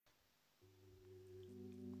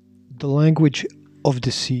The language of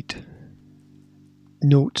deceit.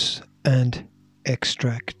 Notes and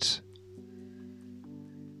extracts.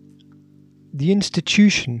 The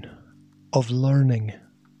institution of learning.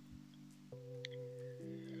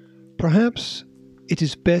 Perhaps it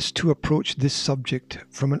is best to approach this subject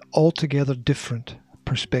from an altogether different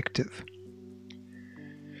perspective.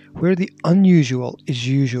 Where the unusual is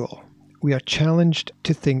usual, we are challenged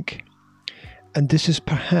to think, and this is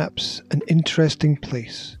perhaps an interesting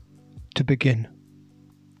place to begin.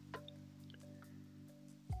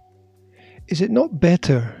 Is it not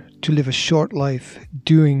better to live a short life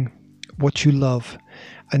doing what you love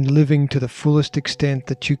and living to the fullest extent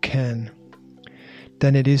that you can,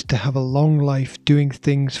 than it is to have a long life doing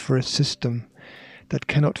things for a system that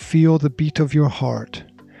cannot feel the beat of your heart,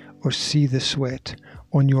 or see the sweat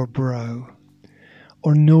on your brow,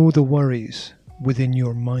 or know the worries within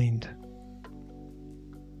your mind?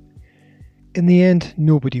 In the end,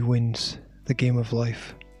 nobody wins the game of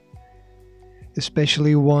life,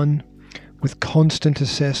 especially one with constant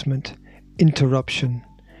assessment, interruption,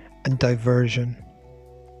 and diversion.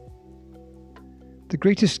 The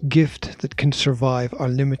greatest gift that can survive our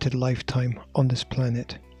limited lifetime on this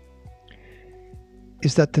planet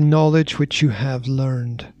is that the knowledge which you have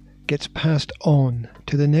learned gets passed on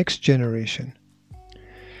to the next generation,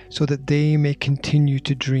 so that they may continue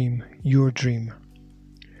to dream your dream,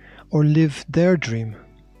 or live their dream,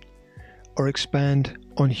 or expand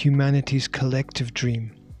on humanity's collective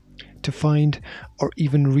dream to find or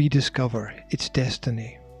even rediscover its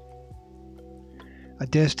destiny. A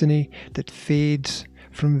destiny that fades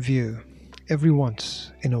from view every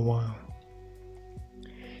once in a while.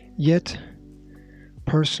 Yet,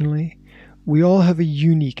 personally, we all have a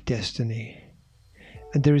unique destiny,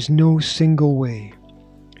 and there is no single way,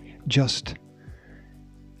 just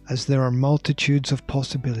as there are multitudes of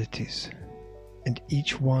possibilities, and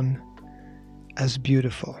each one as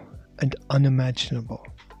beautiful and unimaginable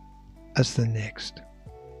as the next.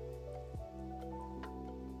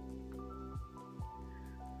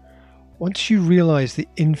 Once you realize the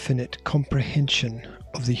infinite comprehension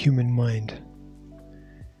of the human mind,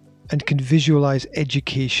 and can visualize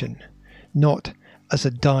education not as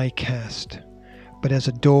a die cast, but as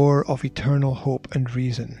a door of eternal hope and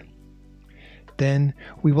reason, then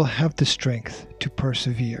we will have the strength to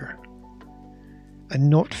persevere, and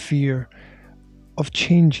not fear of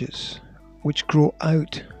changes which grow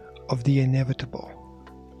out of the inevitable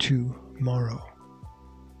tomorrow.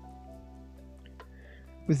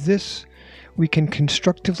 With this, we can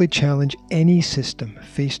constructively challenge any system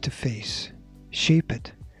face to face, shape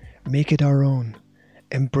it, make it our own,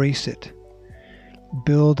 embrace it,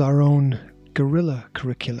 build our own guerrilla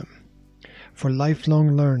curriculum for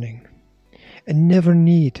lifelong learning, and never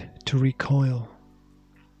need to recoil.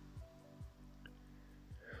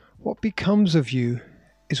 What becomes of you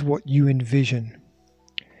is what you envision,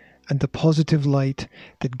 and the positive light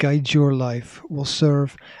that guides your life will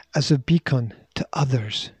serve as a beacon to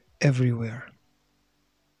others everywhere.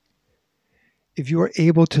 If you are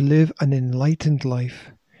able to live an enlightened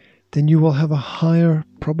life, then you will have a higher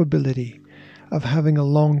probability of having a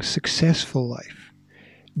long, successful life,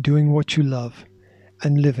 doing what you love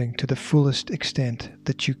and living to the fullest extent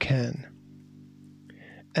that you can.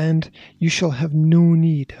 And you shall have no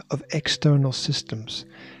need of external systems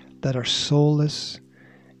that are soulless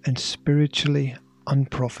and spiritually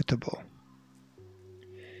unprofitable.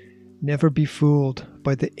 Never be fooled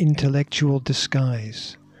by the intellectual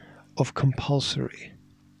disguise of compulsory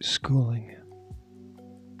schooling.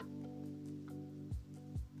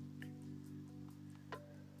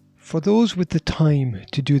 For those with the time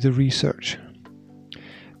to do the research,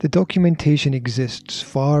 the documentation exists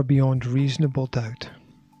far beyond reasonable doubt,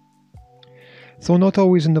 though not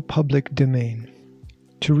always in the public domain,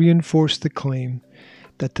 to reinforce the claim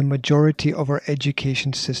that the majority of our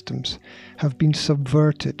education systems have been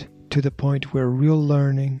subverted to the point where real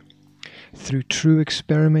learning, through true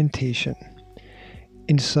experimentation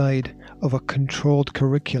inside of a controlled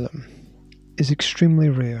curriculum, is extremely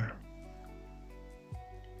rare.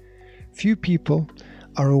 Few people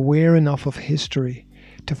are aware enough of history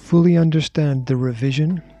to fully understand the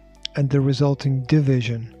revision and the resulting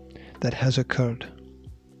division that has occurred.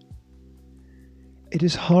 It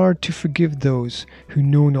is hard to forgive those who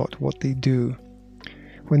know not what they do,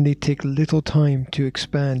 when they take little time to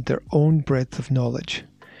expand their own breadth of knowledge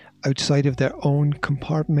outside of their own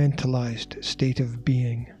compartmentalized state of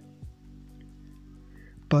being.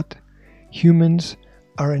 But humans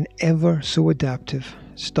are an ever so adaptive,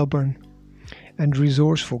 stubborn, and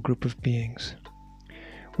resourceful group of beings,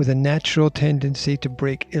 with a natural tendency to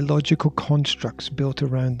break illogical constructs built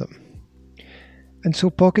around them, And so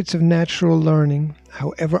pockets of natural learning,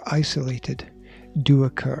 however isolated, do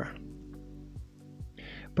occur.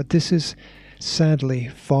 But this is sadly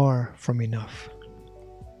far from enough.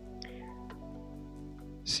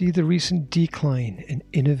 See the recent decline in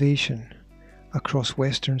innovation across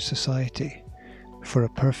Western society for a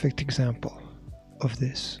perfect example of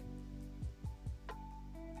this.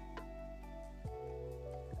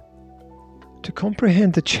 To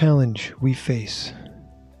comprehend the challenge we face,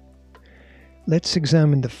 let's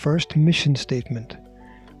examine the first mission statement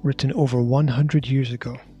written over 100 years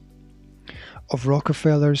ago of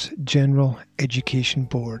Rockefeller's General Education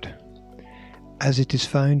Board, as it is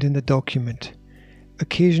found in the document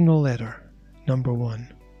Occasional Letter Number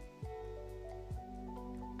 1.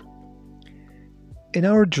 In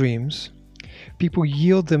our dreams, people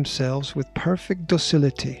yield themselves with perfect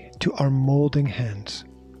docility to our moulding hands.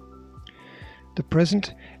 The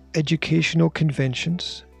present educational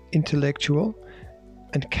conventions, intellectual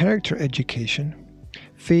and character education,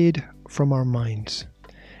 fade from our minds,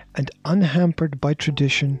 and unhampered by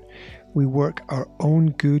tradition, we work our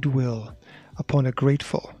own goodwill upon a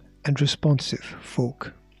grateful and responsive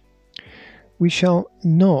folk. We shall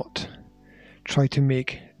not try to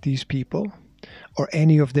make these people or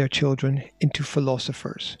any of their children into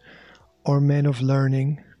philosophers, or men of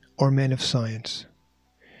learning, or men of science.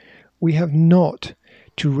 We have not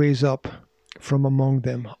to raise up from among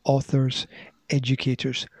them authors,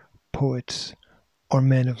 educators, poets, or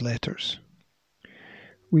men of letters.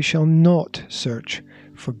 We shall not search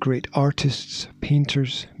for great artists,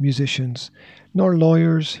 painters, musicians, nor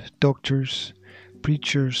lawyers, doctors,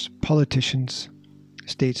 preachers, politicians,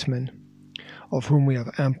 statesmen, of whom we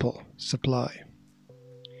have ample supply.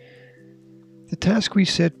 The task we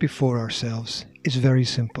set before ourselves is very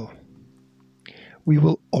simple. We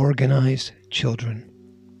will organize children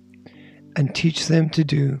and teach them to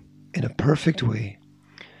do, in a perfect way,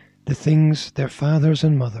 the things their fathers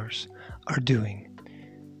and mothers are doing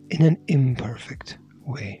in an imperfect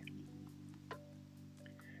way.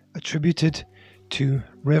 Attributed to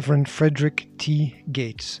Reverend Frederick T.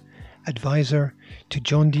 Gates, advisor to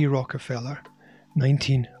John D. Rockefeller,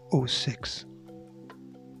 1906.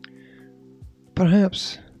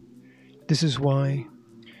 Perhaps this is why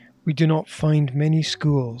we do not find many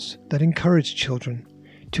schools that encourage children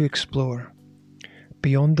to explore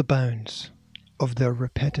beyond the bounds of their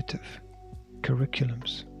repetitive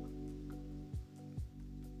curriculums.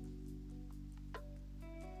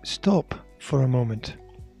 Stop for a moment.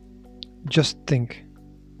 Just think.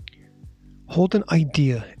 Hold an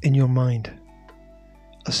idea in your mind,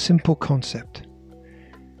 a simple concept,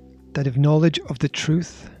 that if knowledge of the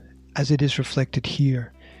truth as it is reflected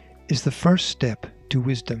here is the first step to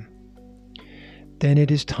wisdom, then it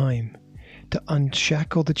is time to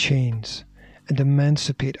unshackle the chains and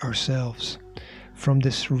emancipate ourselves from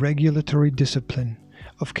this regulatory discipline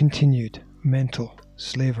of continued mental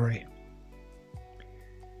slavery.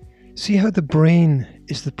 See how the brain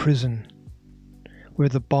is the prison, where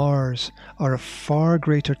the bars are a far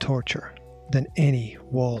greater torture than any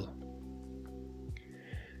wall.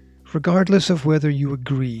 Regardless of whether you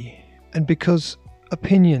agree, and because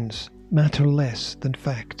opinions matter less than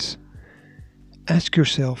facts, ask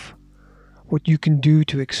yourself what you can do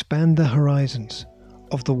to expand the horizons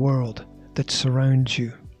of the world that surrounds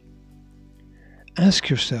you. Ask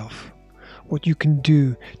yourself what you can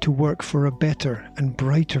do to work for a better and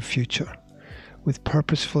brighter future with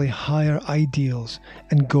purposefully higher ideals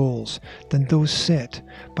and goals than those set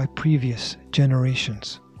by previous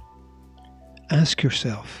generations. Ask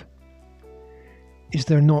yourself, is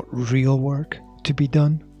there not real work to be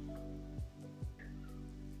done?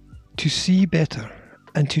 To see better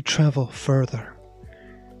and to travel further,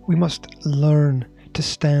 we must learn to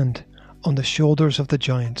stand on the shoulders of the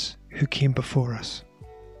giants who came before us,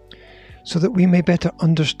 so that we may better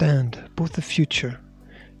understand both the future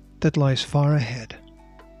that lies far ahead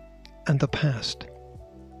and the past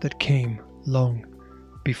that came long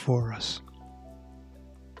before us.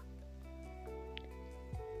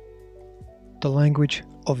 The language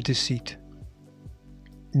of deceit.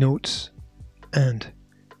 Notes and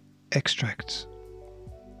extracts.